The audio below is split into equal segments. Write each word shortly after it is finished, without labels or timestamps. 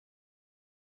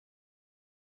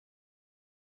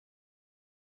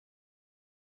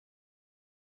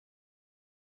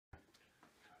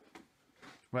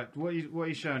Right, what are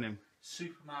you showing him?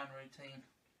 Superman routine.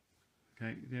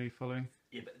 Okay, are you following?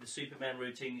 Yeah, but the Superman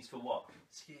routine is for what?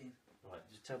 Skiing. Right,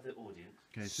 just tell the audience.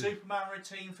 Okay, Superman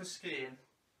routine for skiing.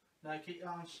 No, keep your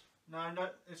arms. No, no,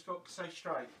 it's got to stay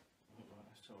straight. Right,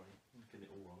 sorry, I'm getting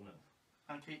it all wrong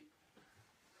now. And keep.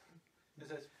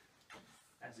 Is it?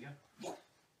 How's it go?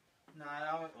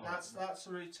 No, that's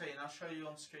the routine. I'll show you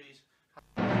on skis.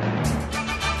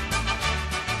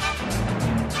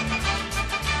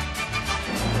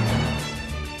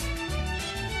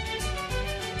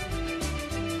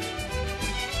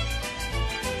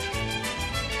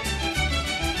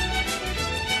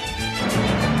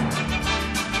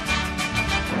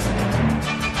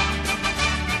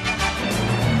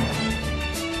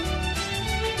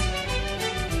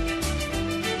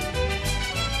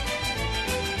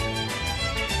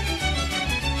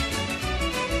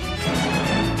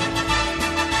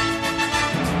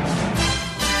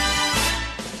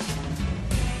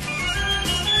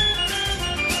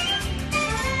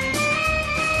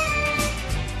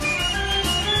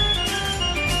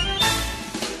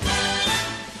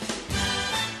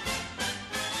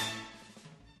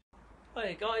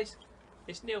 Hi guys,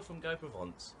 it's Neil from Go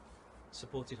Provence,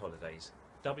 Supported Holidays,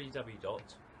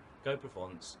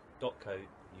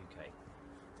 www.goprovence.co.uk.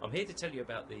 I'm here to tell you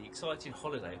about the exciting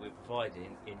holiday we're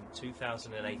providing in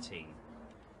 2018.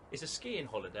 It's a skiing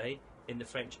holiday in the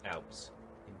French Alps,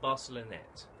 in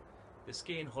Barcelonnette. The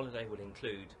skiing holiday will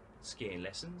include skiing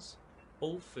lessons,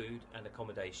 all food and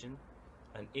accommodation,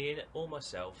 and Ian or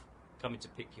myself coming to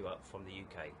pick you up from the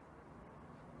UK.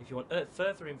 If you want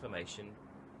further information,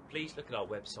 please look at our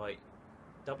website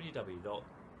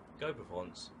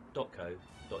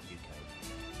www.goprovence.co.uk.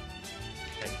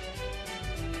 Thank you.